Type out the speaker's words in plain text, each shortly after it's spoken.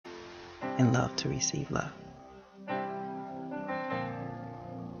and love to receive love.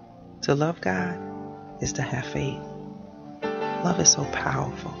 To love God is to have faith. Love is so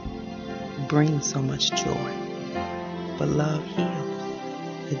powerful. It brings so much joy. But love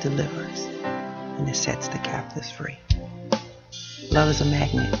heals, it delivers, and it sets the captives free. Love is a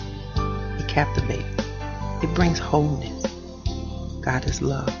magnet. It captivates. It brings wholeness. God is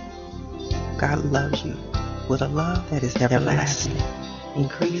love. God loves you with a love that is everlasting,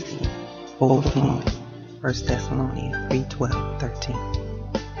 increasing, overflowing. 1 Thessalonians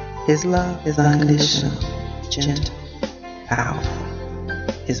 3:12-13. His love is unconditional, gentle, powerful.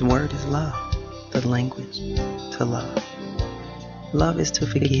 His word is love, the language to love. Love is to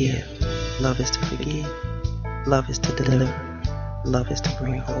forgive. Love is to forgive. Love is to deliver. Love is to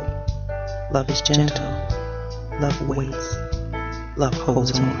bring hope. Love is gentle. Love waits. Love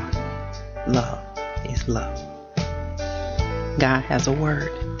holds on. Love is love. God has a word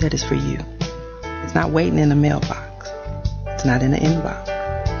that is for you. It's not waiting in the mailbox. It's not in the inbox.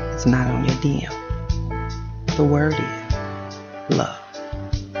 It's not on your DM. The word is love.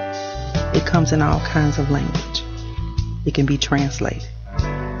 It comes in all kinds of language. It can be translated.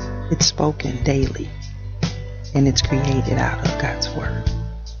 It's spoken daily. And it's created out of God's word.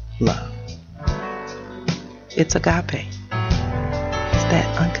 Love. It's agape. It's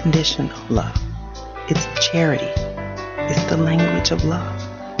that unconditional love. It's charity. It's the language of love.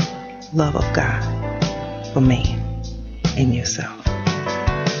 Love of God for man and yourself.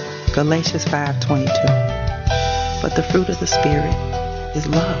 Galatians 5:22. But the fruit of the Spirit is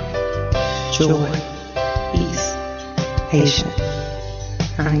love, joy, peace, patience,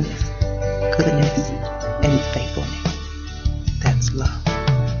 kindness, goodness, and faithfulness. That's love.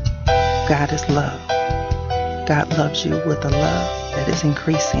 God is love. God loves you with a love that is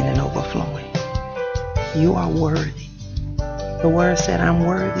increasing and overflowing. You are worthy. The word said, I'm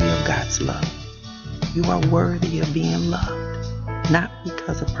worthy of God's love. You are worthy of being loved, not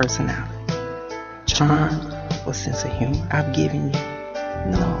because of personality, charm, or sense of humor I've given you.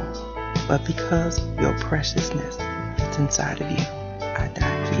 No, but because your preciousness is inside of you. I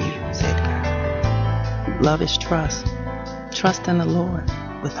died for you, said God. Love is trust. Trust in the Lord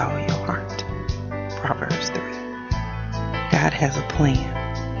with all your heart. Proverbs 3. God has a plan.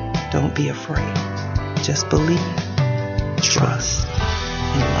 Don't be afraid. Just believe, trust,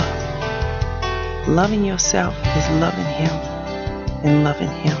 and love. Loving yourself is loving Him, and loving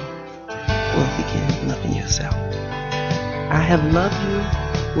Him will begin loving yourself. I have loved you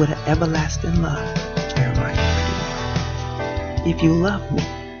with an everlasting love, Jeremiah 31. If you love me,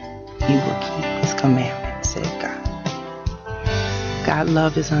 you will keep His commandments, said God. God's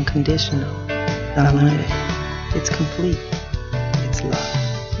love is unconditional, unlimited. It's complete. It's love.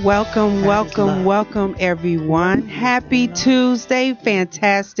 Welcome, everyone. Happy Tuesday,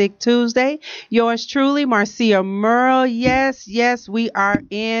 fantastic Tuesday. Yours truly, Marcia Merle. Yes, we are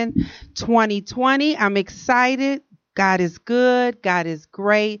in 2020. I'm excited. God is good. God is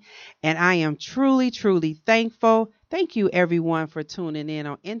great. And I am truly thankful. Thank you, everyone, for tuning in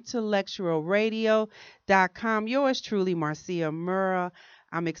on intellectualradio.com. Yours truly, Marcia Merle.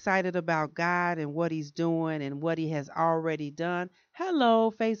 I'm excited about God and what He's doing and what He has already done. Hello,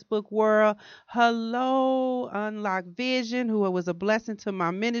 Facebook world. Hello, Unlock Vision, who was a blessing to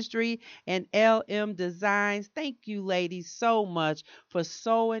my ministry, and LM Designs. Thank you, ladies, so much for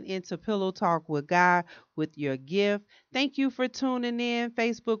sowing into Pillow Talk with God with your gift. Thank you for tuning in,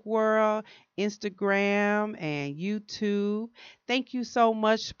 Facebook world, Instagram, and YouTube. Thank you so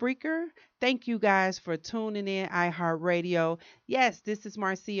much, Spreaker. Thank you guys for tuning in, iHeartRadio. Yes, this is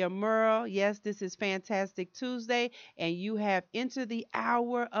Marcia Merle. Yes, this is Fantastic Tuesday, and you have entered the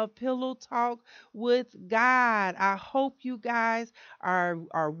hour of Pillow Talk with God. I hope you guys are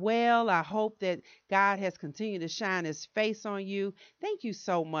well. I hope that God has continued to shine His face on you. Thank you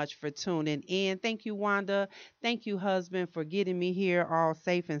so much for tuning in. Thank you, Wanda. Thank you, husband, for getting me here all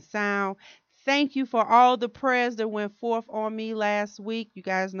safe and sound. Thank you for all the prayers that went forth on me last week. You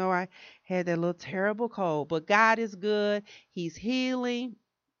guys know I had that little terrible cold, but God is good. He's healing.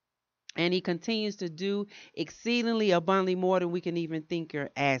 And He continues to do exceedingly abundantly more than we can even think or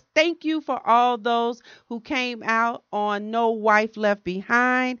ask. Thank you for all those who came out on No Wife Left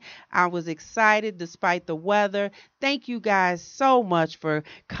Behind. I was excited despite the weather. Thank you guys so much for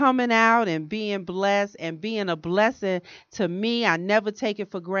coming out and being blessed and being a blessing to me. I never take it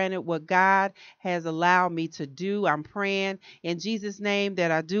for granted what God has allowed me to do. I'm praying in Jesus' name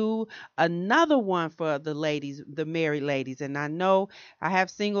that I do another one for the ladies, the married ladies. And I know I have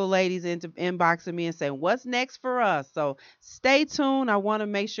single ladies inboxing me and saying, what's next for us? So stay tuned. I want to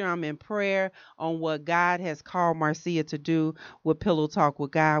make sure I'm in prayer on what God has called Marcia to do with Pillow Talk with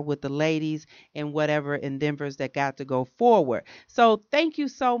God, with the ladies, and whatever endeavors that got to go forward. So thank you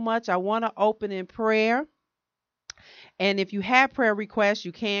so much. I want to open in prayer. And if you have prayer requests,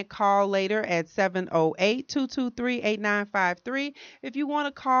 you can call later at 708-223-8953. If you want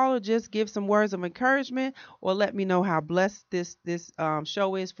to call or just give some words of encouragement or let me know how blessed this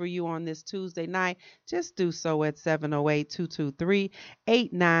show is for you on this Tuesday night, just do so at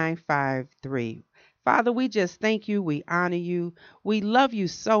 708-223-8953. Father, we just thank you. We honor you. We love you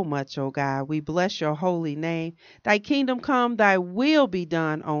so much, oh God. We bless your holy name. Thy kingdom come, thy will be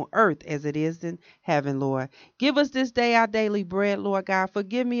done on earth as it is in heaven, Lord. Give us this day our daily bread, Lord God.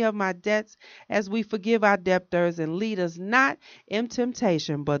 Forgive me of my debts as we forgive our debtors, and lead us not in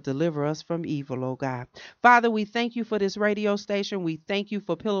temptation, but deliver us from evil, oh God. Father, we thank you for this radio station. We thank you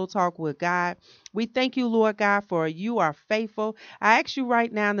for Pillow Talk with God. We thank you, Lord God, for you are faithful. I ask you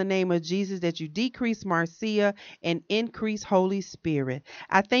right now in the name of Jesus that you decrease Marcia and increase Holy Spirit.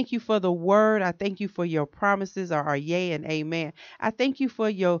 I thank you for the word. I thank you for your promises are yea and amen. I thank you for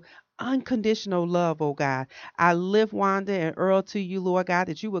your unconditional love, oh God. I lift Wanda and Earl to you, Lord God,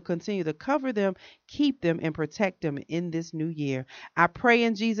 that you will continue to cover them, keep them, and protect them in this new year. I pray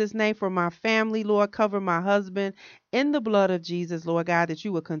in Jesus' name for my family, Lord. Cover my husband in the blood of Jesus, Lord God, that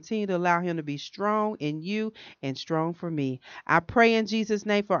you will continue to allow him to be strong in you and strong for me. I pray in Jesus'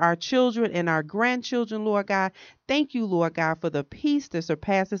 name for our children and our grandchildren, Lord God. Thank you, Lord God, for the peace that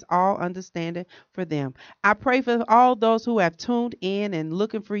surpasses all understanding for them. I pray for all those who have tuned in and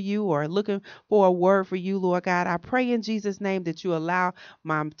looking for you or looking for a word for you, Lord God. I pray in Jesus' name that you allow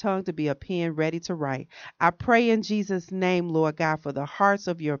my tongue to be a pen ready to write. I pray in Jesus' name, Lord God, for the hearts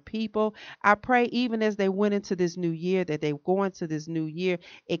of your people. I pray even as they went into this new year, that they go into this new year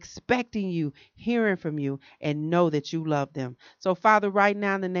expecting you, hearing from you, and know that you love them. So, Father, right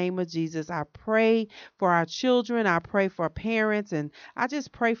now in the name of Jesus, I pray for our children. I pray for parents, and I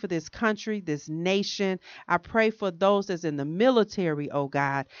just pray for this country, this nation. I pray for those that's in the military, oh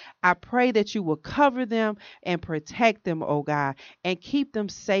God. I pray that you will cover them and protect them, oh God, and keep them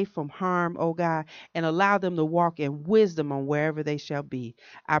safe from harm, oh God, and allow them to walk in wisdom on wherever they shall be.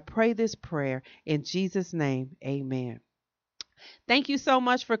 I pray this prayer in Jesus' name. Amen. Thank you so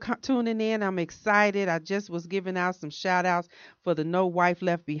much for tuning in. I'm excited. I just was giving out some shout outs for the No Wife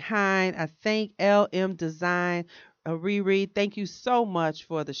Left Behind. I thank LM Design. Riri, thank you so much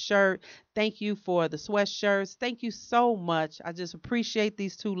for the shirt. Thank you for the sweatshirts. Thank you so much. I just appreciate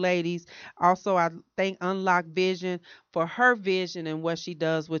these two ladies. Also, I thank Unlock Vision for her vision and what she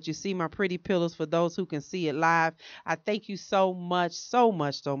does. What you see, my pretty pillows for those who can see it live. I thank you so much, so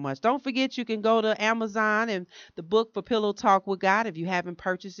much, so much. Don't forget you can go to Amazon and the book for Pillow Talk with God. If you haven't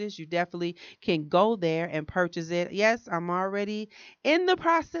purchased it, you definitely can go there and purchase it. Yes, I'm already in the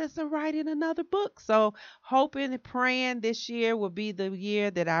process of writing another book. So hoping and praying this year will be the year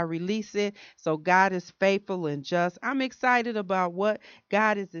that I release it. So God is faithful and just. I'm excited about what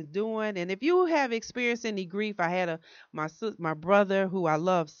God is doing. And if you have experienced any grief, I had my brother who I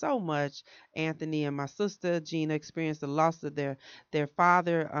love so much, Anthony, and my sister Gina experienced the loss of their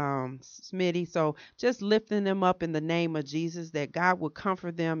father, Smitty. So just lifting them up in the name of Jesus, that God would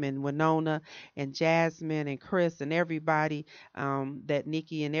comfort them, and Winona and Jasmine and Chris and everybody, that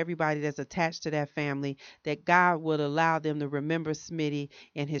Nikki and everybody that's attached to that family, that God would allow them to remember Smitty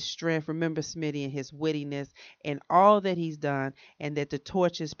and his strength, remember Smitty and his wittiness and all that he's done, and that the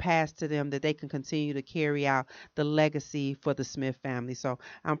torch is passed to them, that they can continue to carry out the legacy for the Smith family. So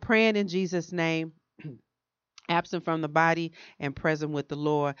I'm praying in Jesus' name. Absent from the body and present with the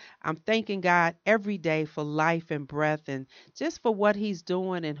Lord. I'm thanking God every day for life and breath, and just for what he's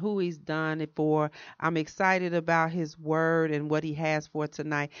doing and who he's done it for. I'm excited about his word and what he has for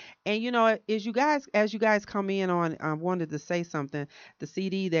tonight. And you know, as you guys come in on, I wanted to say something. The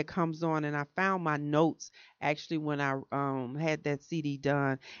CD that comes on, and I found my notes actually when I had that CD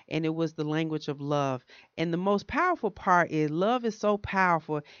done, and it was the language of love. And the most powerful part is love is so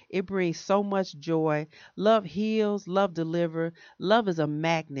powerful. It brings so much joy. Love heals, love delivers, love is a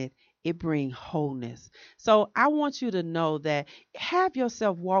magnet. It brings wholeness. So I want you to know that have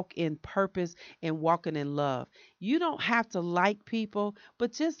yourself walk in purpose and walking in love. You don't have to like people,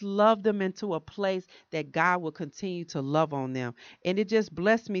 but just love them into a place that God will continue to love on them. And it just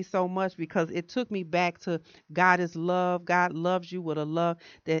blessed me so much because it took me back to God is love. God loves you with a love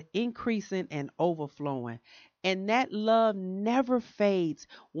that increasing and overflowing. And that love never fades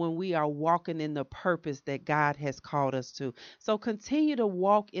when we are walking in the purpose that God has called us to. So continue to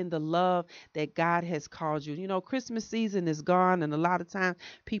walk in the love that God has called you. You know, Christmas season is gone, and a lot of times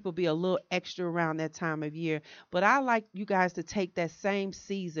people be a little extra around that time of year. But I like you guys to take that same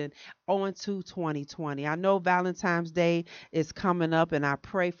season on to 2020. I know Valentine's Day is coming up, and I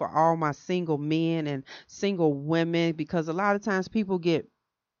pray for all my single men and single women because a lot of times people get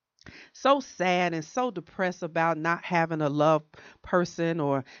so sad and so depressed about not having a love person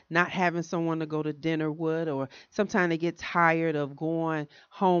or not having someone to go to dinner with, or sometimes they get tired of going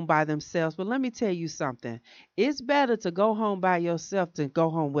home by themselves. But let me tell you something. It's better to go home by yourself than go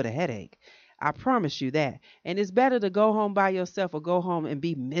home with a headache. I promise you that. And it's better to go home by yourself or go home and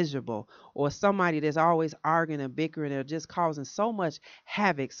be miserable, or somebody that's always arguing and bickering or just causing so much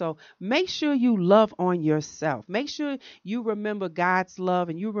havoc. So make sure you love on yourself. Make sure you remember God's love,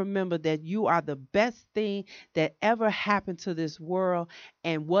 and you remember that you are the best thing that ever happened to this world.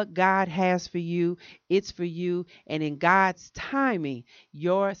 And what God has for you, it's for you. And in God's timing,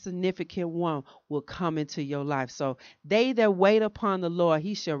 your significant one will come into your life. So they that wait upon the Lord,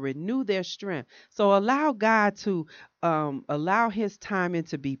 he shall renew their strength. So allow God to allow his timing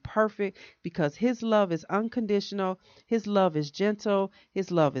to be perfect, because his love is unconditional. His love is gentle.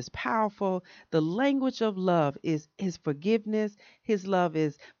 His love is powerful. The language of love is his forgiveness. His love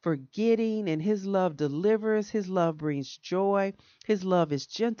is forgetting, and his love delivers. His love brings joy. His love is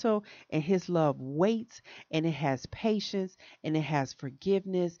gentle, and his love waits, and it has patience, and it has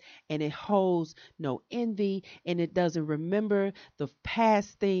forgiveness, and it holds no envy, and it doesn't remember the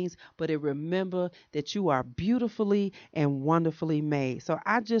past things, but it remember that you are beautifully and wonderfully made. So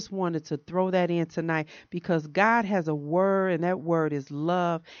I just wanted to throw that in tonight, because God has a word, and that word is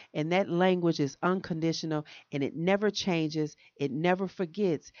love, and that language is unconditional, and it never changes, it never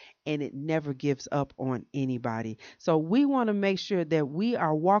forgets, and it never gives up on anybody. So we want to make sure that we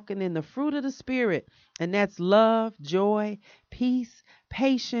are walking in the fruit of the Spirit, and that's love, joy, peace,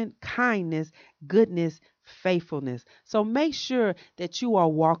 patience, kindness, goodness, faithfulness. So make sure that you are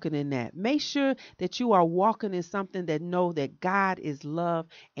walking in that. Make sure that you are walking in something that know that God is love,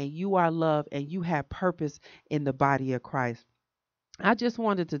 and you are love, and you have purpose in the body of Christ. I just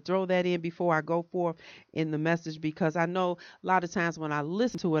wanted to throw that in before I go forth in the message, because I know a lot of times when I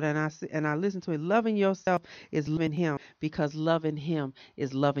listen to it, and I listen to it, loving yourself is loving him, because loving him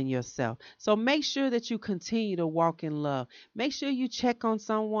is loving yourself. So make sure that you continue to walk in love. Make sure you check on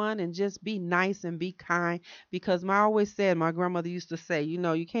someone and just be nice and be kind, because I always said, my grandmother used to say, you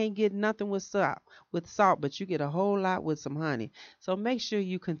know, you can't get nothing with salt, but you get a whole lot with some honey. So make sure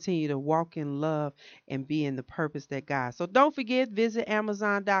you continue to walk in love and be in the purpose that God. So don't forget, visit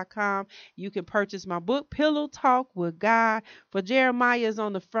Amazon.com. You can purchase my book, Pillow Talk with God. For Jeremiah is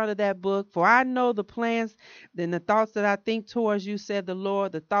on the front of that book. For I know the plans and the thoughts that I think towards you, said the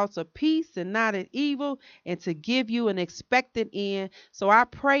Lord, the thoughts of peace and not of evil, and to give you an expected end. So I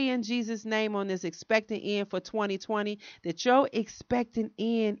pray in Jesus' name on this expected end for 2020, that your expected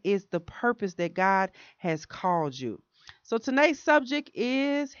end is the purpose that God has called you. So tonight's subject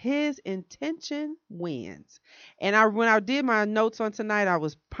is his intention wins. And when I did my notes on tonight, I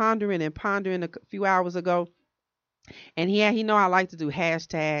was pondering a few hours ago. And he know I like to do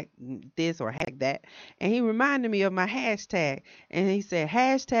hashtag this or hashtag that. And he reminded me of my hashtag. And he said,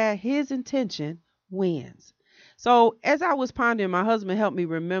 hashtag his intention wins. So as I was pondering, my husband helped me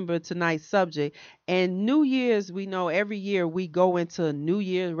remember tonight's subject. And New Year's, we know every year we go into New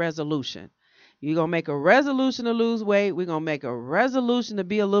Year's resolution. You're going to make a resolution to lose weight. We're going to make a resolution to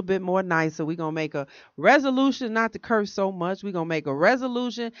be a little bit more nicer. We're going to make a resolution not to curse so much. We're going to make a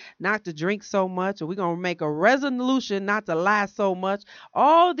resolution not to drink so much. Or we're going to make a resolution not to lie so much.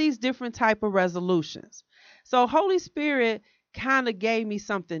 All these different type of resolutions. So Holy Spirit kind of gave me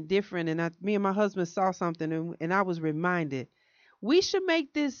something different. And me and my husband saw something, and I was reminded. We should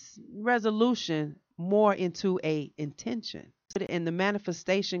make this resolution more into a intention. And the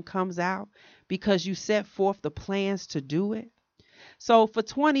manifestation comes out because you set forth the plans to do it. So for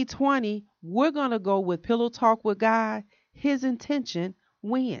 2020, we're going to go with Pillow Talk with God. His intention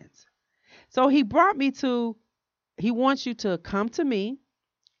wins. So he brought me to, he wants you to come to me,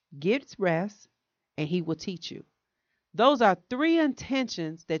 get rest, and he will teach you. Those are three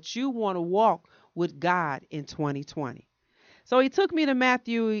intentions that you want to walk with God in 2020. So he took me to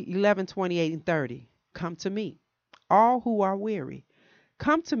Matthew 11:28 and 30. Come to me, all who are weary.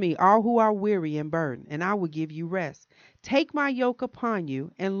 Come to me, all who are weary and burdened, and I will give you rest. Take my yoke upon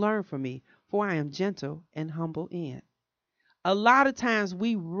you and learn from me, for I am gentle and humble in. A lot of times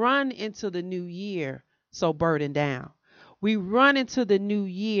we run into the new year so burdened down. We run into the new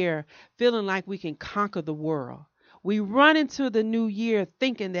year feeling like we can conquer the world. We run into the new year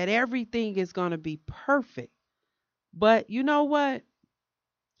thinking that everything is going to be perfect. But you know what?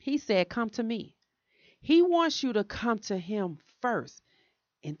 He said, come to me. He wants you to come to him first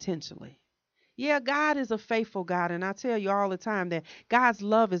intentionally. Yeah, God is a faithful God, and I tell you all the time that God's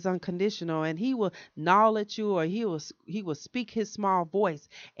love is unconditional, and He will gnaw at you, or He will speak His small voice,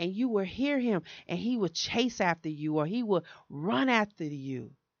 and you will hear Him, and He will chase after you, or He will run after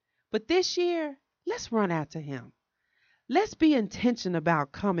you. But this year, let's run after Him. Let's be intentional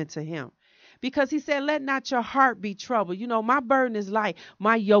about coming to Him. Because he said, let not your heart be troubled. You know, my burden is light,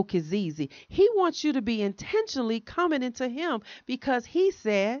 my yoke is easy. He wants you to be intentionally coming into him because he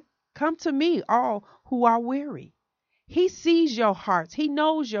said, come to me, all who are weary. He sees your hearts. He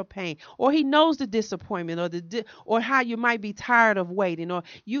knows your pain, or he knows the disappointment, or how you might be tired of waiting, or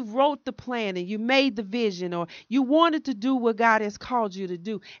you wrote the plan and you made the vision, or you wanted to do what God has called you to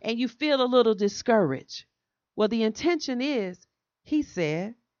do, and you feel a little discouraged. Well, the intention is, he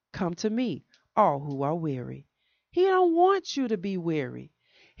said, come to me, all who are weary. He don't want you to be weary.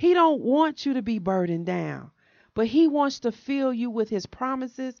 He don't want you to be burdened down. But he wants to fill you with his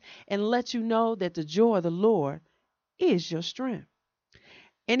promises and let you know that the joy of the Lord is your strength.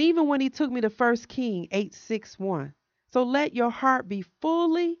 And even when he took me to 1 Kings 8:6-1, so let your heart be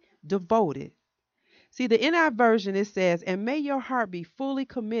fully devoted. See, the NIV version, it says, and may your heart be fully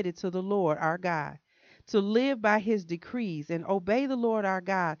committed to the Lord our God, to live by his decrees and obey the Lord our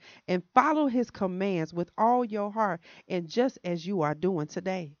God and follow his commands with all your heart, and just as you are doing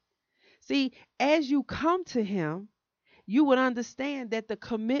today. See, as you come to him, you would understand that the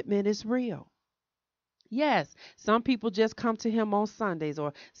commitment is real. Yes, some people just come to him on Sundays,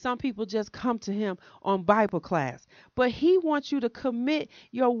 or some people just come to him on Bible class, but he wants you to commit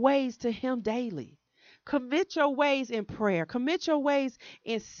your ways to him daily. Commit your ways in prayer. Commit your ways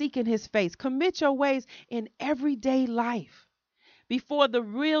in seeking his face. Commit your ways in everyday life. Before the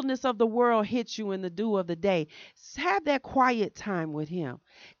realness of the world hits you in the dew of the day, have that quiet time with him.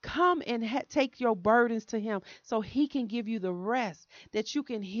 Come and take your burdens to him so he can give you the rest, that you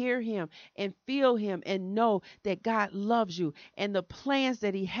can hear him and feel him and know that God loves you and the plans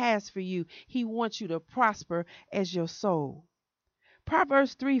that he has for you. He wants you to prosper as your soul.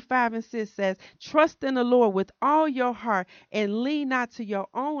 Proverbs 3:5-6 says, trust in the Lord with all your heart and lean not to your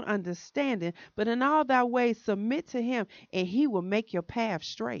own understanding, but in all thy ways submit to him, and he will make your path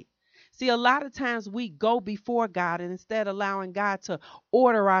straight. See, a lot of times we go before God and instead of allowing God to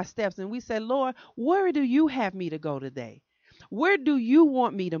order our steps, and we say, Lord, where do you have me to go today? Where do you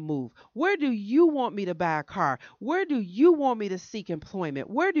want me to move? Where do you want me to buy a car? Where do you want me to seek employment?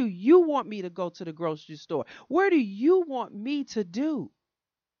 Where do you want me to go to the grocery store? Where do you want me to do?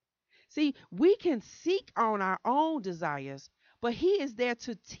 See, we can seek on our own desires, but he is there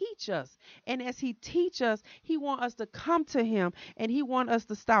to teach us. And as he teaches us, he wants us to come to him, and he wants us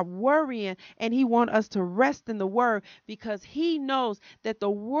to stop worrying, and he wants us to rest in the word, because he knows that the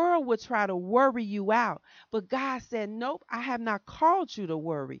world will try to worry you out. But God said, nope, I have not called you to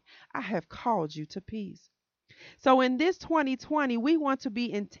worry. I have called you to peace. So in this 2020, we want to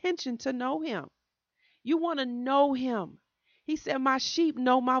be intention to know him. You want to know him. He said, my sheep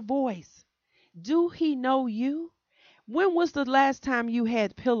know my voice. Do he know you? When was the last time you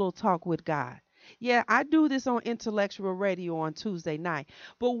had pillow talk with God? Yeah, I do this on Intellectual Radio on Tuesday night.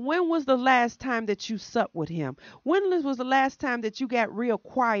 But when was the last time that you supped with him? When was the last time that you got real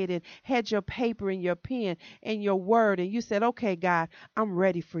quiet and had your paper and your pen and your word, and you said, okay, God, I'm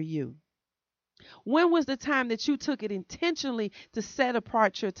ready for you? When was the time that you took it intentionally to set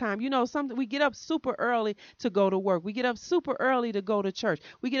apart your time? You know, something, we get up super early to go to work. We get up super early to go to church.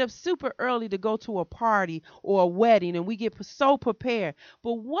 We get up super early to go to a party or a wedding, and we get so prepared.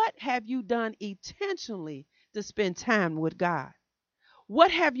 But what have you done intentionally to spend time with God? What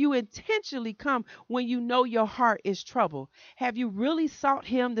have you intentionally come when you know your heart is troubled? Have you really sought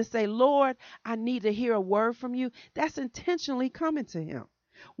him to say, Lord, I need to hear a word from you? That's intentionally coming to him.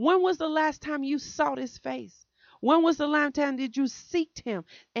 When was the last time you sought his face? When was the last time did you seek him?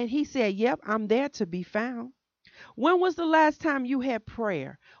 And he said, yep, I'm there to be found. When was the last time you had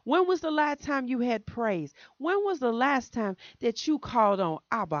prayer? When was the last time you had praise? When was the last time that you called on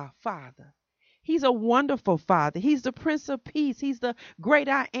Abba, Father? He's a wonderful Father. He's the Prince of Peace. He's the great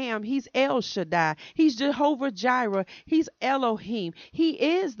I am. He's El Shaddai. He's Jehovah Jireh. He's Elohim. He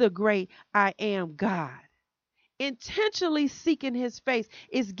is the great I am God. Intentionally seeking his face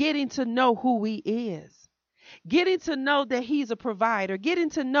is getting to know who he is. Getting to know that he's a provider. Getting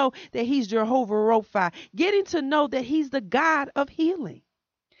to know that he's Jehovah Rapha. Getting to know that he's the God of healing.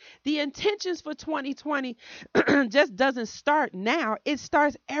 The intentions for 2020 just doesn't start now. It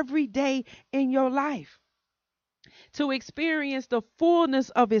starts every day in your life. To experience the fullness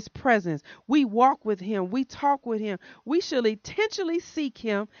of his presence, we walk with him. We talk with him. We should intentionally seek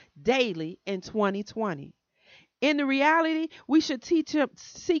him daily in 2020. In the reality, we should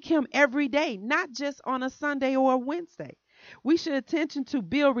seek him every day, not just on a Sunday or a Wednesday. We should attention to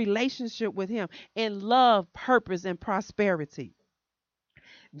build relationship with him in love, purpose, and prosperity.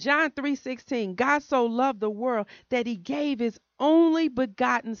 John 3:16, God so loved the world that he gave his only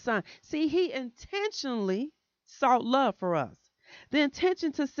begotten son. See, he intentionally sought love for us. The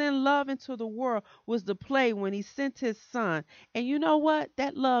intention to send love into the world was the play when he sent his son. And you know what?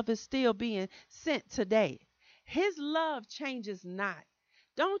 That love is still being sent today. His love changes not.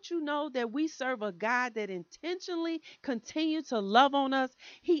 Don't you know that we serve a God that intentionally continues to love on us?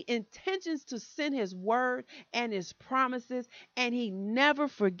 He intentions to send his word and his promises, and he never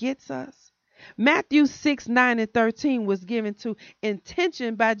forgets us. Matthew 6:9-13 was given to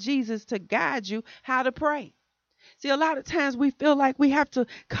intention by Jesus to guide you how to pray. See, a lot of times we feel like we have to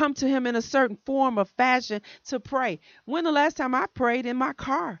come to him in a certain form or fashion to pray. When the last time I prayed in my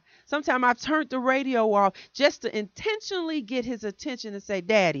car? Sometimes I've turned the radio off just to intentionally get his attention and say,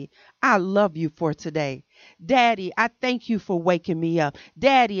 Daddy, I love you for today. Daddy, I thank you for waking me up.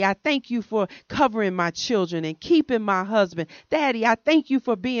 Daddy, I thank you for covering my children and keeping my husband. Daddy, I thank you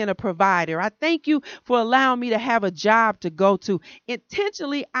for being a provider. I thank you for allowing me to have a job to go to.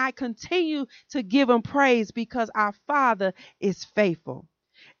 Intentionally, I continue to give him praise because our Father is faithful.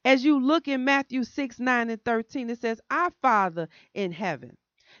 As you look in Matthew 6:9-13, it says, Our Father in heaven,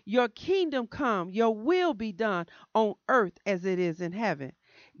 your kingdom come, your will be done on earth as it is in heaven.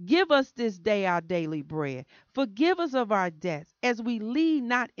 Give us this day our daily bread. Forgive us of our debts as we lead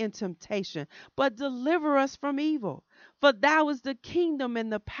not in temptation, but deliver us from evil. For thou is the kingdom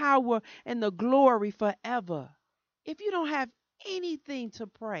and the power and the glory forever. If you don't have anything to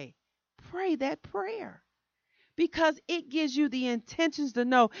pray, pray that prayer. Because it gives you the intentions to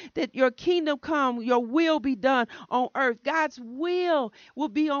know that your kingdom come, your will be done on earth. God's will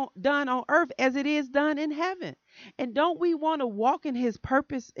be done on earth as it is done in heaven. And don't we want to walk in his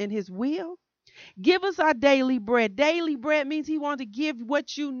purpose and his will? Give us our daily bread. Daily bread means he wants to give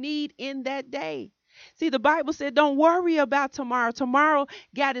what you need in that day. See, the Bible said, don't worry about tomorrow. Tomorrow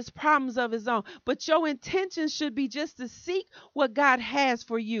got his problems of his own. But your intention should be just to seek what God has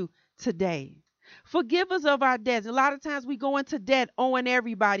for you today. Forgive us of our debts. A lot of times we go into debt owing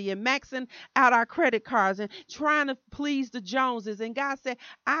everybody and maxing out our credit cards and trying to please the Joneses. And God said,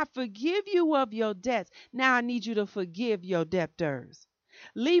 I forgive you of your debts. Now I need you to forgive your debtors.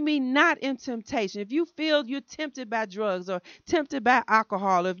 Lead me not in temptation. If you feel you're tempted by drugs or tempted by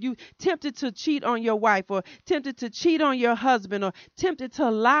alcohol, if you tempted to cheat on your wife or tempted to cheat on your husband or tempted to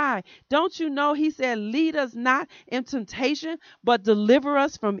lie, don't you know he said, lead us not in temptation, but deliver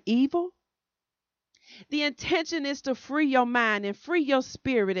us from evil? The intention is to free your mind and free your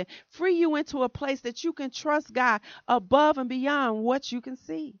spirit and free you into a place that you can trust God above and beyond what you can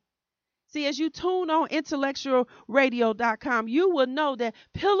see. See, as you tune on intellectualradio.com, you will know that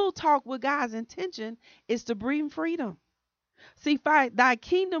Pillow Talk with God's intention is to bring freedom. See, thy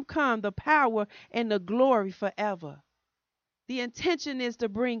kingdom come, the power and the glory forever. The intention is to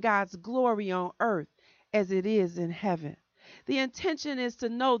bring God's glory on earth as it is in heaven. The intention is to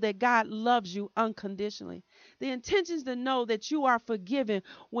know that God loves you unconditionally. The intention is to know that you are forgiven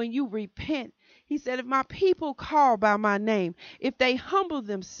when you repent. He said, if my people call by my name, if they humble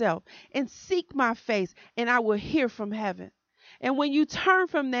themselves and seek my face, and I will hear from heaven. And when you turn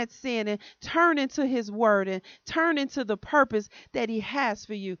from that sin and turn into his word and turn into the purpose that he has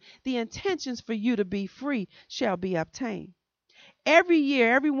for you, the intentions for you to be free shall be obtained. Every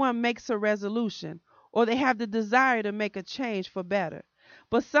year, everyone makes a resolution, or they have the desire to make a change for better.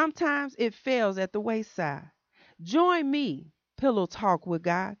 But sometimes it fails at the wayside. Join me, Pillow Talk with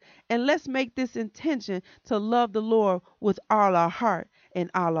God, and let's make this intention to love the Lord with all our heart and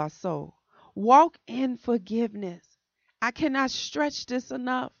all our soul. Walk in forgiveness. I cannot stretch this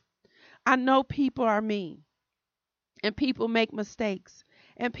enough. I know people are mean, and people make mistakes,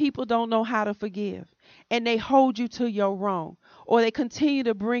 and people don't know how to forgive, and they hold you to your wrong, or they continue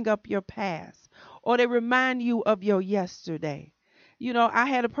to bring up your past, or they remind you of your yesterday. I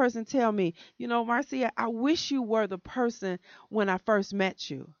had a person tell me, Marcia, I wish you were the person when I first met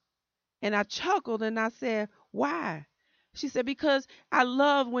you. And I chuckled and I said, why? She said, because I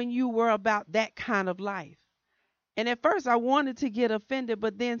love when you were about that kind of life. And at first I wanted to get offended,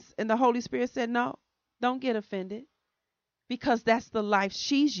 but then and the Holy Spirit said, no, don't get offended because that's the life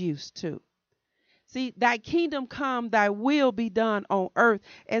she's used to. See, thy kingdom come, thy will be done on earth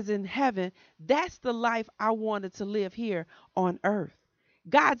as in heaven. That's the life I wanted to live here on earth.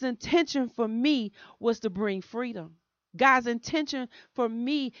 God's intention for me was to bring freedom. God's intention for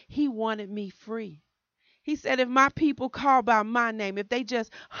me, he wanted me free. He said, if my people call by my name, if they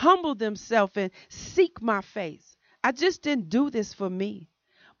just humble themselves and seek my face, I just didn't do this for me,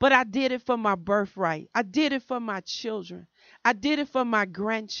 but I did it for my birthright. I did it for my children. I did it for my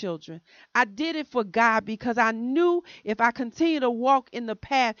grandchildren. I did it for God because I knew if I continued to walk in the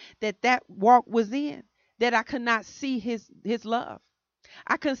path that walk was in, that I could not see his love.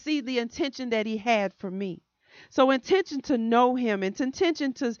 I could see the intention that he had for me. So intention to know him and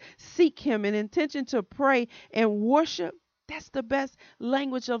intention to seek him and intention to pray and worship, that's the best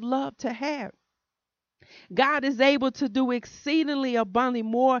language of love to have. God is able to do exceedingly abundantly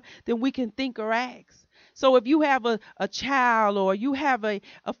more than we can think or ask. So if you have a child or you have a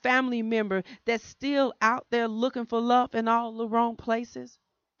family member that's still out there looking for love in all the wrong places,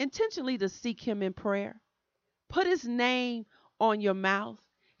 intentionally to seek him in prayer. Put his name on your mouth.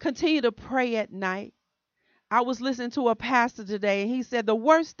 Continue to pray at night. I was listening to a pastor today, and he said the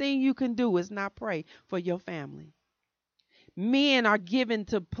worst thing you can do is not pray for your family. Men are given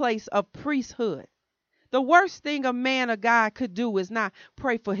to place of priesthood. The worst thing a man of God could do is not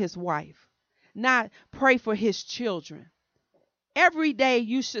pray for his wife, not pray for his children. Every day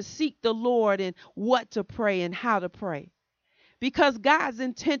you should seek the Lord in what to pray and how to pray, because God's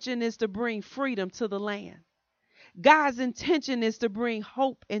intention is to bring freedom to the land. God's intention is to bring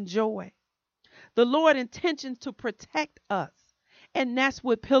hope and joy. The Lord intentions to protect us. And that's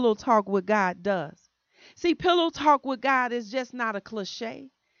what Pillow Talk with God does. See, Pillow Talk with God is just not a cliche.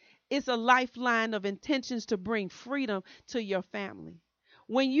 It's a lifeline of intentions to bring freedom to your family.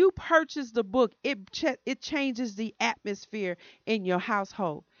 When you purchase the book, it changes the atmosphere in your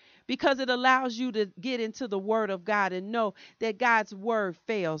household because it allows you to get into the word of God and know that God's word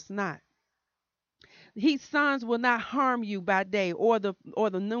fails not. His sons will not harm you by day or the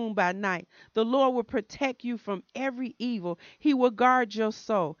noon by night. The Lord will protect you from every evil. He will guard your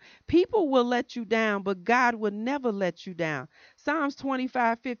soul. People will let you down, but God will never let you down. Psalms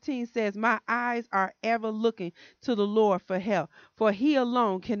 25:15 says, my eyes are ever looking to the Lord for help, for he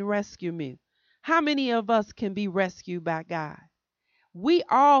alone can rescue me. How many of us can be rescued by God? We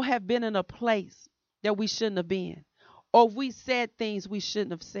all have been in a place that we shouldn't have been, or we said things we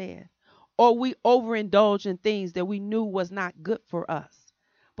shouldn't have said, or we overindulge in things that we knew was not good for us.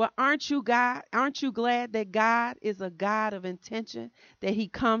 But aren't you glad that God is a God of intention, that he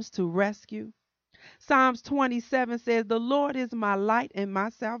comes to rescue? Psalms 27 says, the Lord is my light and my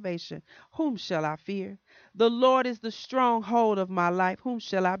salvation. Whom shall I fear? The Lord is the stronghold of my life. Whom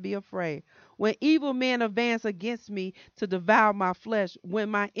shall I be afraid? When evil men advance against me to devour my flesh,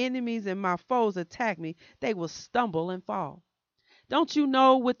 when my enemies and my foes attack me, they will stumble and fall. Don't you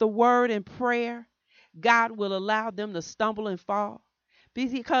know with the word and prayer, God will allow them to stumble and fall?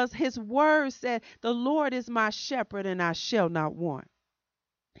 Because his word said, the Lord is my shepherd and I shall not want.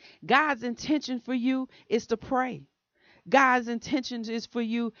 God's intention for you is to pray. God's intention is for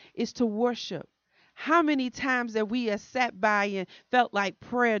you is to worship. How many times that we have sat by and felt like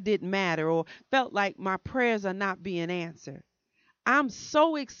prayer didn't matter or felt like my prayers are not being answered? I'm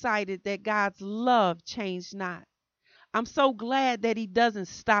so excited that God's love changed not. I'm so glad that he doesn't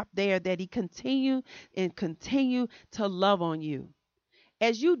stop there, that he continue to love on you.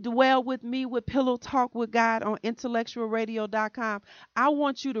 As you dwell with me with Pillow Talk with God on intellectualradio.com, I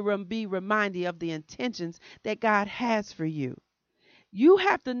want you to be reminded of the intentions that God has for you. You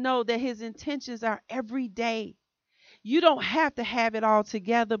have to know that his intentions are every day. You don't have to have it all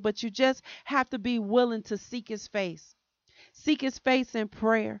together, but you just have to be willing to seek his face. Seek his face in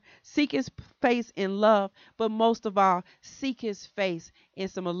prayer. Seek his face in love. But most of all, seek his face in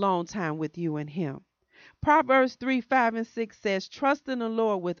some alone time with you and him. Proverbs 3:5-6 says, trust in the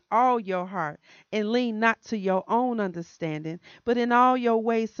Lord with all your heart and lean not to your own understanding, but in all your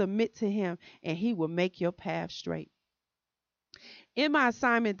ways submit to him and he will make your path straight. In my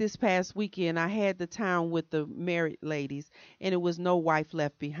assignment this past weekend, I had the time with the married ladies and it was no wife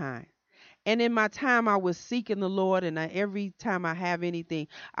left behind. And in my time, I was seeking the Lord, and every time I have anything,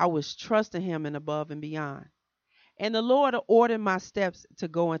 I was trusting him and above and beyond. And the Lord ordered my steps to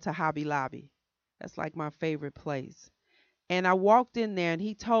go into Hobby Lobby. That's like my favorite place. And I walked in there and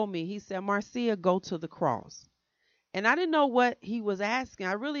he told me, he said, Marcia, go to the cross. And I didn't know what he was asking.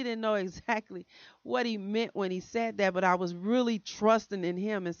 I really didn't know exactly what he meant when he said that, but I was really trusting in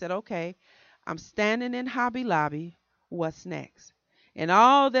him and said, okay, I'm standing in Hobby Lobby. What's next? And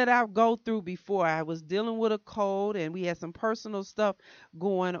all that I go through before, I was dealing with a cold and we had some personal stuff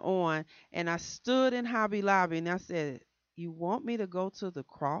going on. And I stood in Hobby Lobby and I said, you want me to go to the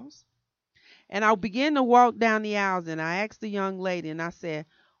cross? And I began to walk down the aisles and I asked the young lady and I said,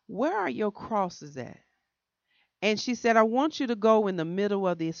 where are your crosses at? And she said, I want you to go in the middle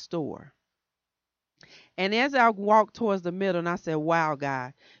of this store. And as I walked towards the middle, and I said, wow,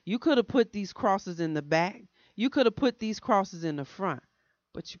 God, you could have put these crosses in the back. You could have put these crosses in the front,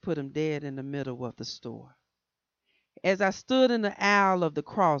 but you put them dead in the middle of the store. As I stood in the aisle of the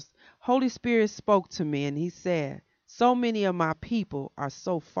cross, Holy Spirit spoke to me and he said, so many of my people are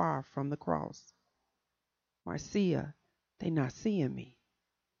so far from the cross. Marcia, they're not seeing me.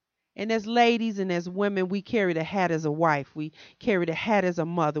 And as ladies and as women, we carry the hat as a wife. We carry the hat as a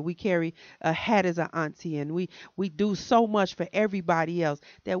mother. We carry a hat as an auntie. And we do so much for everybody else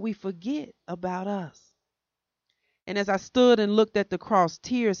that we forget about us. And as I stood and looked at the cross,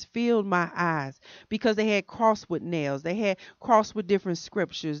 tears filled my eyes because they had crossed with nails. They had crossed with different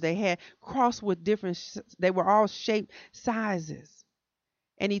scriptures. They had crossed with they were all shaped sizes.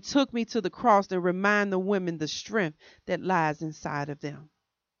 And he took me to the cross to remind the women the strength that lies inside of them.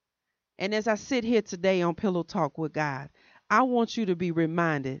 And as I sit here today on Pillow Talk with God, I want you to be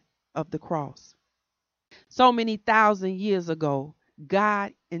reminded of the cross. So many thousand years ago,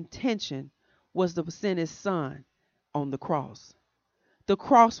 God's intention was to send his son on the cross. The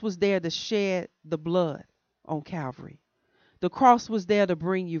cross was there to shed the blood on Calvary. The cross was there to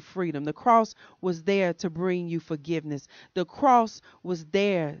bring you freedom. The cross was there to bring you forgiveness. The cross was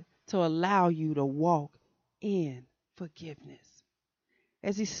there to allow you to walk in forgiveness.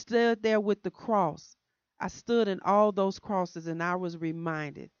 As he stood there with the cross, I stood in all those crosses and I was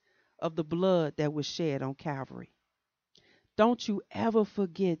reminded of the blood that was shed on Calvary. Don't you ever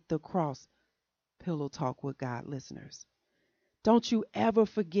forget the cross, Pillow Talk with God listeners. Don't you ever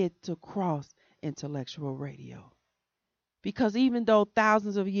forget to cross Intellectual Radio. Because even though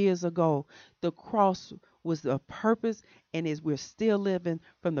thousands of years ago, the cross was the purpose and as we're still living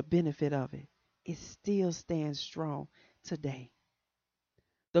from the benefit of it, it still stands strong today.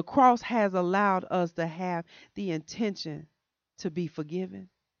 The cross has allowed us to have the intention to be forgiven.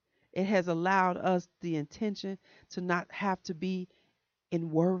 It has allowed us the intention to not have to be in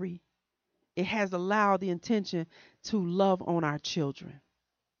worry. It has allowed the intention to love on our children.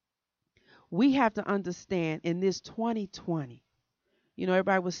 We have to understand in this 2020,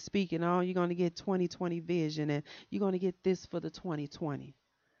 everybody was speaking, oh, you're going to get 2020 vision and you're going to get this for the 2020.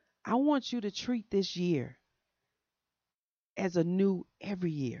 I want you to treat this year as a new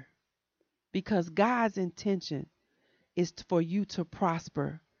every year. Because God's intention is for you to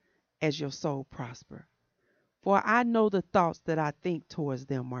prosper as your soul prosper. For I know the thoughts that I think towards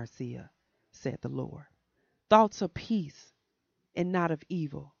them, Marcia, said the Lord. Thoughts of peace and not of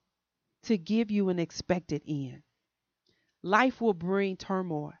evil, to give you an expected end. Life will bring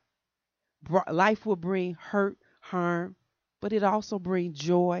turmoil. Life will bring hurt, harm, but it also brings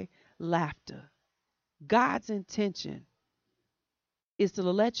joy, laughter. God's intention is to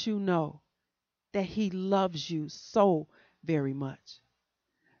let you know that he loves you so very much.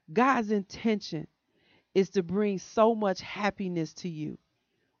 God's intention is to bring so much happiness to you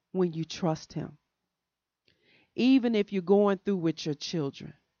when you trust him. Even if you're going through with your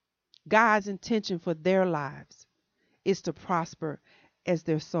children, God's intention for their lives is to prosper as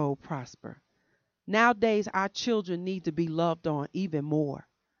their soul prosper. Nowadays, our children need to be loved on even more.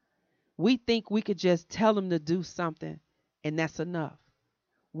 We think we could just tell them to do something and that's enough.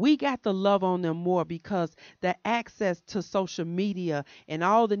 We got to love on them more because the access to social media and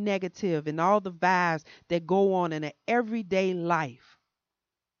all the negative and all the vibes that go on in an everyday life,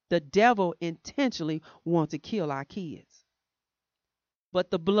 the devil intentionally wants to kill our kids.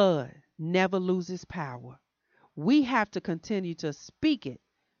 But the blood never loses power. We have to continue to speak it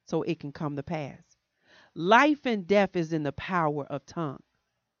so it can come to pass. Life and death is in the power of tongue.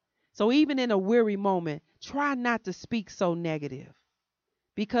 So even in a weary moment, try not to speak so negative.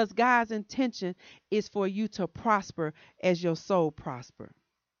 Because God's intention is for you to prosper as your soul prosper.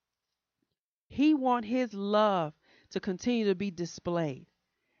 He wants his love to continue to be displayed.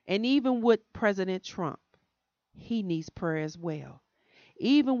 And even with President Trump, he needs prayer as well.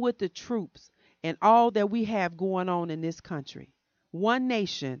 Even with the troops and all that we have going on in this country, one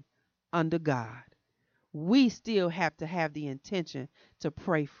nation under God, we still have to have the intention to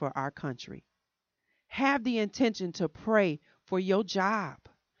pray for our country. Have the intention to pray for your job.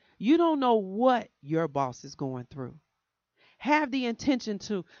 You don't know what your boss is going through. Have the intention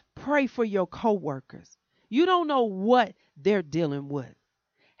to pray for your coworkers. You don't know what they're dealing with.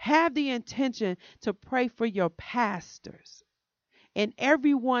 Have the intention to pray for your pastors and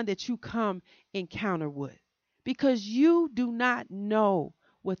everyone that you come encounter with, because you do not know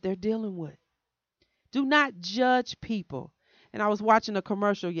what they're dealing with. Do not judge people. And I was watching a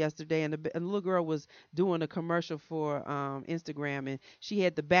commercial yesterday, and a little girl was doing a commercial for Instagram, and she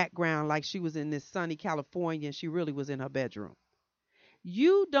had the background like she was in this sunny California, and she really was in her bedroom.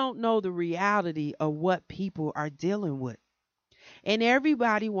 You don't know the reality of what people are dealing with. And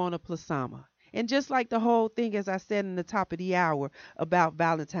everybody want a plasma. And just like the whole thing, as I said in the top of the hour, about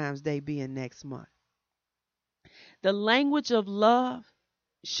Valentine's Day being next month, the language of love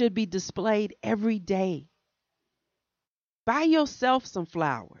should be displayed every day. Buy yourself some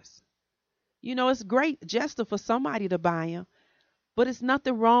flowers. You know, it's great just for somebody to buy them, but it's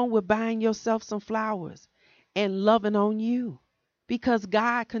nothing wrong with buying yourself some flowers and loving on you, because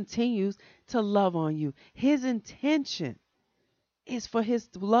God continues to love on you. His intention is for his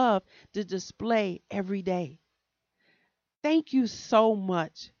love to display every day. Thank you so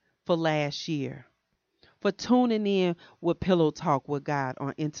much for last year, for tuning in with Pillow Talk with God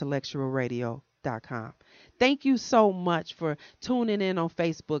on intellectualradio.com. Thank you so much for tuning in on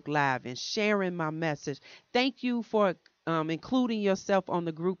Facebook Live and sharing my message. Thank you for including yourself on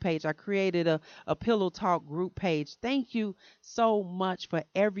the group page. I created a Pillow Talk group page. Thank you so much for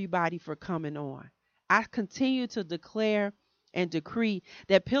everybody for coming on. I continue to declare and decree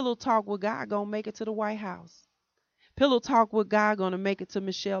that Pillow Talk with God gonna make it to the White House. Pillow Talk with God gonna make it to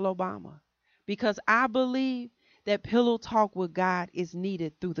Michelle Obama, because I believe that Pillow Talk with God is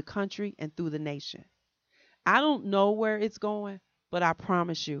needed through the country and through the nation. I don't know where it's going, but I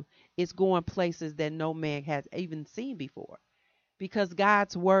promise you it's going places that no man has even seen before, because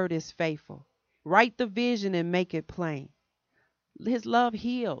God's word is faithful. Write the vision and make it plain. His love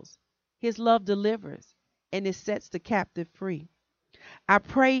heals, his love delivers, and it sets the captive free. I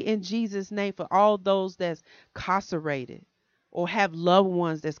pray in Jesus' name for all those that's incarcerated or have loved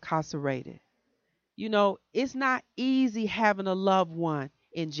ones that's incarcerated. You know, it's not easy having a loved one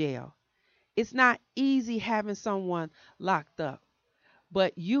in jail. It's not easy having someone locked up.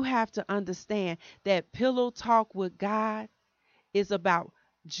 But you have to understand that Pillow Talk with God is about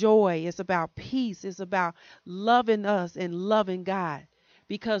joy. It's about peace. It's about loving us and loving God.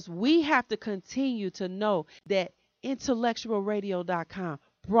 Because we have to continue to know that intellectualradio.com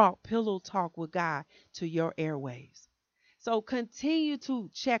brought Pillow Talk with God to your airwaves. So continue to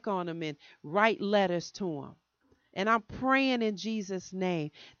check on them and write letters to them. And I'm praying in Jesus'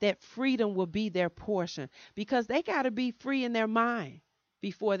 name that freedom will be their portion, because they got to be free in their mind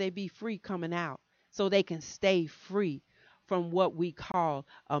before they be free coming out, so they can stay free from what we call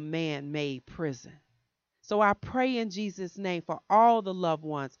a man-made prison. So I pray in Jesus' name for all the loved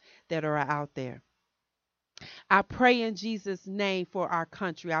ones that are out there. I pray in Jesus' name for our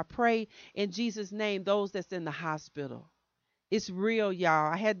country. I pray in Jesus' name those that's in the hospital. It's real,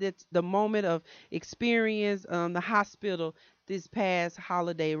 y'all. I had the moment of experience the hospital this past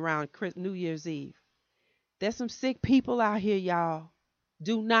holiday around New Year's Eve. There's some sick people out here, y'all.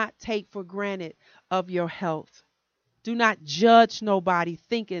 Do not take for granted of your health. Do not judge nobody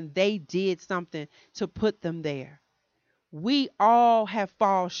thinking they did something to put them there. We all have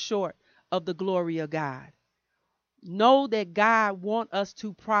fallen short of the glory of God. Know that God wants us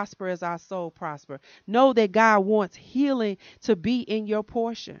to prosper as our soul prosper. Know that God wants healing to be in your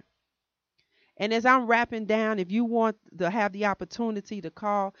portion. And as I'm wrapping down, if you want to have the opportunity to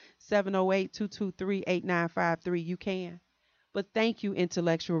call 708-223-8953, you can. But thank you,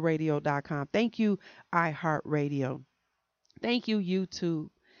 intellectualradio.com. Thank you, iHeartRadio. Thank you, YouTube.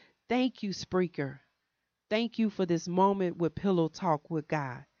 Thank you, Spreaker. Thank you for this moment with Pillow Talk with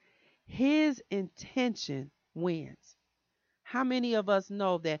God. His intention wins. How many of us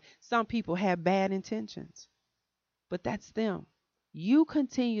know that some people have bad intentions? But that's them. You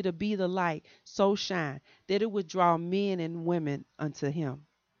continue to be the light so shine that it would draw men and women unto him,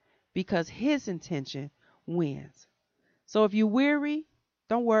 because his intention wins. So if you're weary,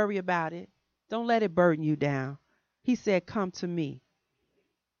 don't worry about it. Don't let it burden you down. He said, come to me.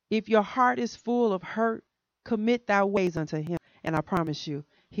 If your heart is full of hurt, commit thy ways unto him, and I promise you,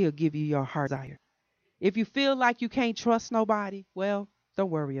 he'll give you your heart's desire. If you feel like you can't trust nobody, well,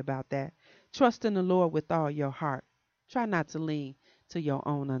 don't worry about that. Trust in the Lord with all your heart. Try not to lean to your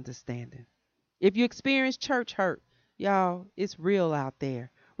own understanding. If you experience church hurt, y'all, it's real out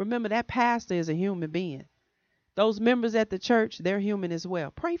there. Remember, that pastor is a human being. Those members at the church, they're human as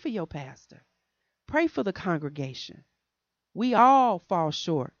well. Pray for your pastor. Pray for the congregation. We all fall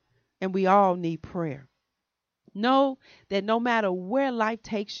short and we all need prayer. Know that no matter where life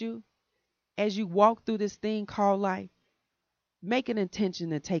takes you, as you walk through this thing called life, make an intention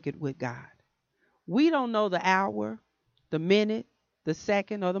to take it with God. We don't know the hour, the minute, the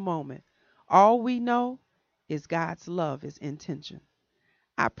second, or the moment. All we know is God's love, His intention.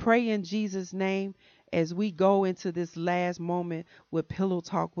 I pray in Jesus' name as we go into this last moment with Pillow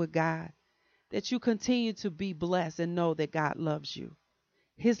Talk with God, that you continue to be blessed and know that God loves you.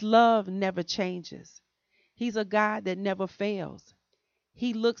 His love never changes. He's a God that never fails.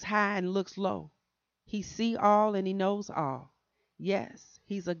 He looks high and looks low. He sees all and He knows all. Yes,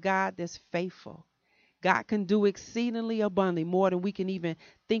 He's a God that's faithful. God can do exceedingly abundantly more than we can even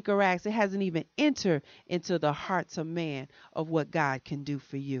think or ask. It hasn't even entered into the hearts of man of what God can do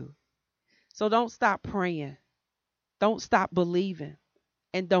for you. So don't stop praying. Don't stop believing.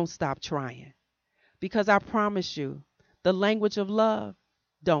 And don't stop trying. Because I promise you, the language of love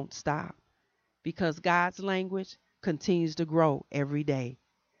don't stop. Because God's language continues to grow every day.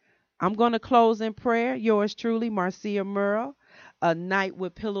 I'm going to close in prayer. Yours truly, Marcia Merle. A night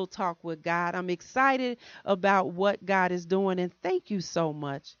with Pillow Talk with God. I'm excited about what God is doing, and thank you so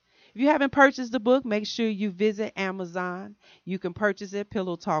much. If you haven't purchased the book, make sure you visit Amazon. You can purchase it,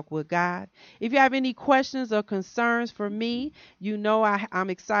 Pillow Talk with God. If you have any questions or concerns for me, you know I'm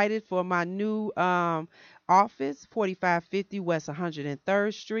excited for my new office, 4550 West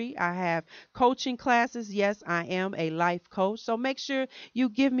 103rd Street. I have coaching classes. Yes, I am a life coach. So make sure you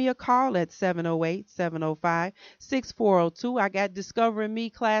give me a call at 708-705-6402. I got Discovering Me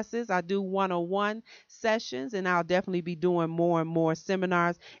classes. I do one-on-one sessions, and I'll definitely be doing more and more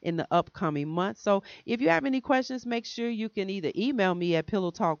seminars in the upcoming months. So if you have any questions, make sure you can either email me at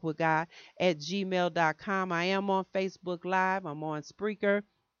pillowtalkwithgod@gmail.com. I am on Facebook Live. I'm on Spreaker.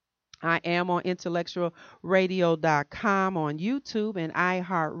 I am on intellectualradio.com, on YouTube and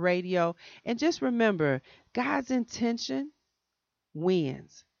iHeartRadio. And just remember, God's intention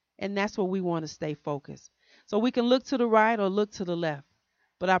wins. And that's where we want to stay focused. So we can look to the right or look to the left.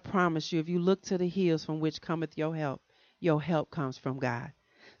 But I promise you, if you look to the hills from which cometh your help comes from God.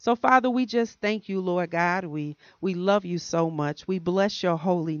 So, Father, we just thank you, Lord God. We love you so much. We bless your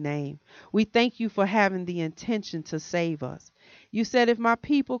holy name. We thank you for having the intention to save us. You said, if my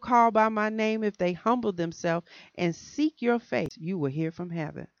people call by my name, if they humble themselves and seek your face, you will hear from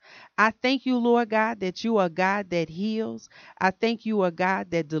heaven. I thank you, Lord God, that you are God that heals. I thank you are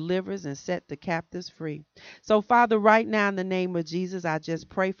God that delivers and set the captives free. So, Father, right now in the name of Jesus, I just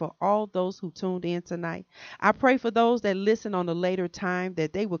pray for all those who tuned in tonight. I pray for those that listen on a later time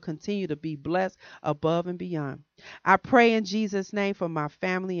that they will continue to be blessed above and beyond. I pray in Jesus' name for my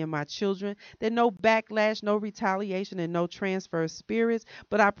family and my children that no backlash, no retaliation, and no transfer of spirits.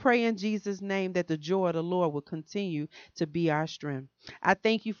 But I pray in Jesus' name that the joy of the Lord will continue to be our strength. I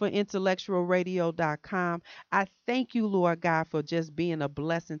thank you for intellectualradio.com. I thank you, Lord God, for just being a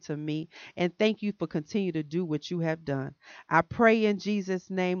blessing to me. And thank you for continuing to do what you have done. I pray in Jesus'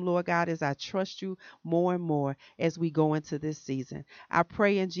 name, Lord God, as I trust you more and more as we go into this season. I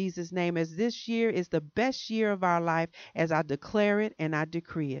pray in Jesus' name as this year is the best year of our life, as I declare it and I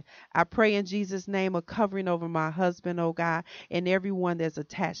decree it. I pray in Jesus' name a covering over my husband, oh God, and everyone that's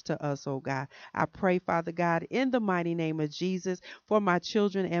attached to us, oh God. I pray, Father God, in the mighty name of Jesus, for my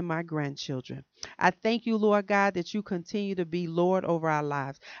children and my grandchildren. I thank you, Lord God, that you continue to be Lord over our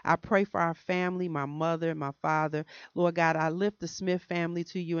lives. I pray for our family, my mother, my father. Lord God, I lift the Smith family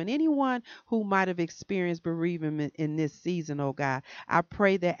to you and anyone who might have experienced bereavement in this season, oh God. I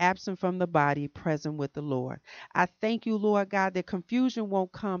pray they're absent from the body, present with the Lord. I thank you, Lord God, that confusion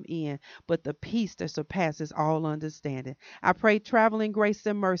won't come in, but the peace that surpasses all understanding. I pray traveling grace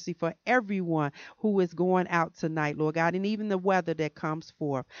and mercy for everyone who is going out tonight, Lord God, and even the weather that comes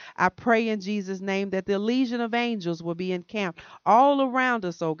forth. I pray in Jesus' name that the legion of angels will be encamped all around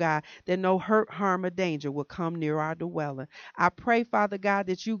us, oh God, that no hurt, harm, or danger will come near our dwelling. I pray, Father God,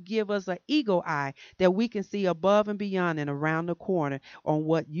 that you give us an eagle eye that we can see above and beyond and around the corner on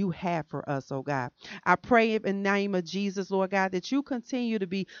what you have for us, oh God. I pray in the name of Jesus, Lord God, that you continue to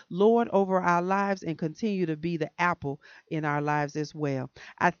be Lord over our lives and continue to be the apple in our lives as well.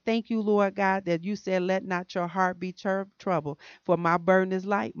 I thank you, Lord God, that you said, let not your heart be troubled, for my burden is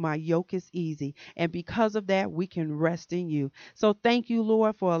light, my yoke is easy. easy. And because of that, we can rest in you. So thank you,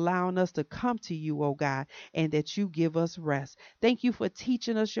 Lord, for allowing us to come to you, oh God, and that you give us rest. Thank you for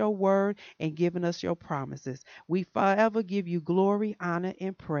teaching us your word and giving us your promises. We forever give you glory, honor,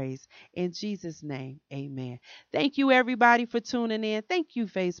 and praise. In Jesus' name, amen. Thank you, everybody, for tuning in. Thank you,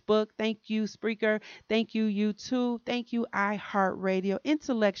 Facebook. Thank you, Spreaker. Thank you, YouTube. Thank you, iHeartRadio,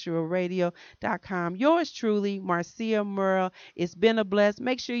 intellectualradio.com. Yours truly, Marcia Merle. It's been a bless.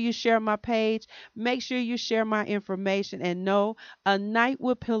 Make sure you share my page. Make sure you share my information. And know, a night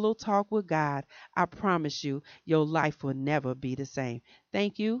with Pillow Talk with God, I promise you, your life will never be the same.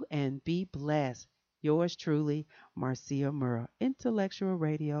 Thank you and be blessed. Yours truly, Marcia Merle,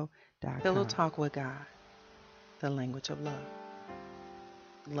 intellectualradio.com. Pillow Talk with God, the language of love.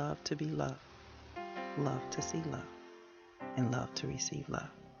 Love to be loved, love to see love, and love to receive love.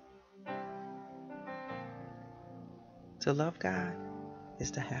 To love God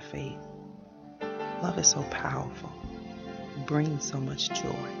is to have faith. Love is so powerful. It brings so much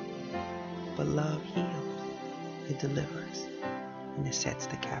joy. But love heals, it delivers, and it sets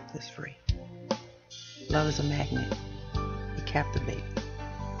the captives free. Love is a magnet. It captivates.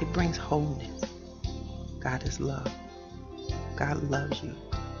 It brings wholeness. God is love. God loves you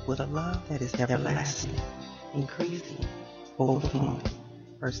with a love that is everlasting, increasing, overflowing.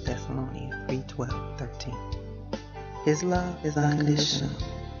 1 Thessalonians 3:12-13. His love is unconditional,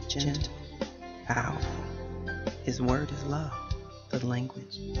 gentle, powerful. His word is love, the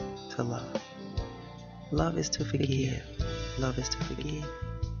language to love. Love is to forgive. Love is to forgive.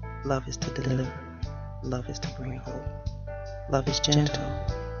 Love is to deliver. Love is to bring hope. Love is gentle.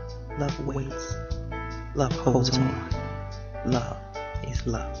 Love waits. Love holds on. Love is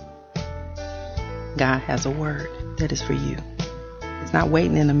love. God has a word that is for you. It's not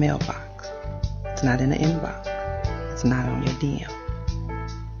waiting in the mailbox. It's not in the inbox. It's not on your DM.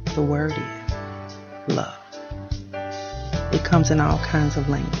 The word is love. It comes in all kinds of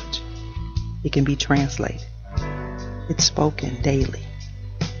language. It can be translated. It's spoken daily.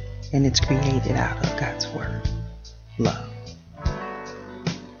 And it's created out of God's word. Love.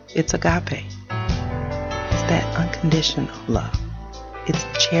 It's agape. It's that unconditional love. It's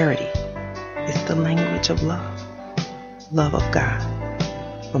charity. It's the language of love. Love of God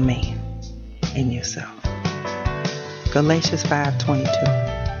for man and yourself. Galatians 5:22.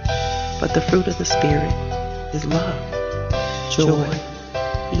 But the fruit of the Spirit is love, joy,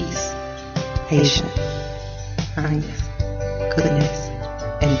 peace, patience, kindness, goodness,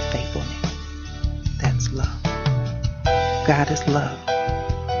 and faithfulness. That's love. God is love.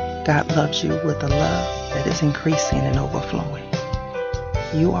 God loves you with a love that is increasing and overflowing.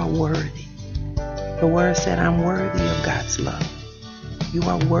 You are worthy. The word said, I'm worthy of God's love. You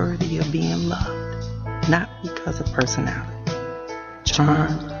are worthy of being loved, not because of personality,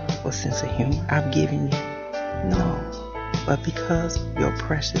 charm, or sense of humor I've given you. No, but because your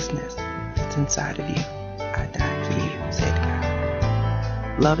preciousness is inside of you. I died for you, said God.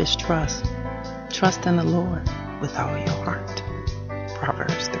 Love is trust. Trust in the Lord with all your heart.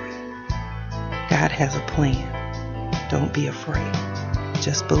 Proverbs 3. God has a plan. Don't be afraid.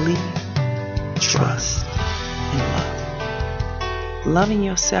 Just believe, trust, and love. Loving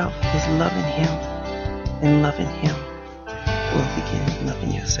yourself is loving Him, and loving Him will begin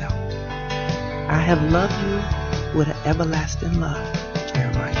loving yourself. I have loved you with an everlasting love,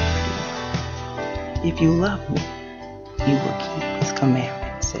 Jeremiah 31. If you love me, you will keep His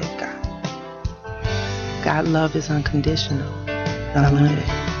commandments, said God. God's love is unconditional, unlimited.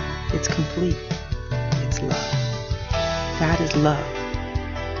 It's complete. It's love. God is love.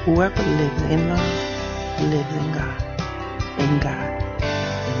 Whoever lives in love lives in God, and God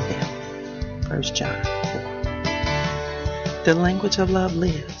in them. 1 John 4. The language of love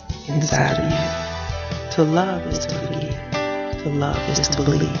lives inside of you. To love is to forgive. To love is to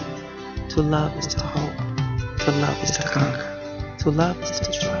believe. To love is to hope. To love is to conquer. To love is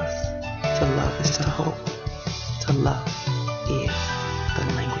to trust. To love is to hope. To love is the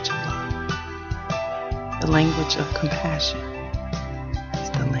language of love. The language of compassion is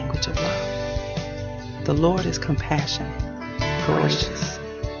the language of love. The Lord is compassionate, gracious,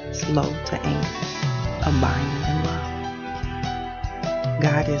 slow to anger, abiding in love.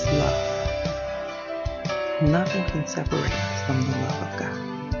 God is love. Nothing can separate us from the love of God.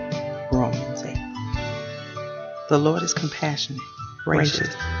 Romans 8. The Lord is compassionate,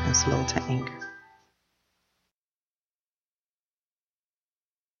 gracious, and slow to anger,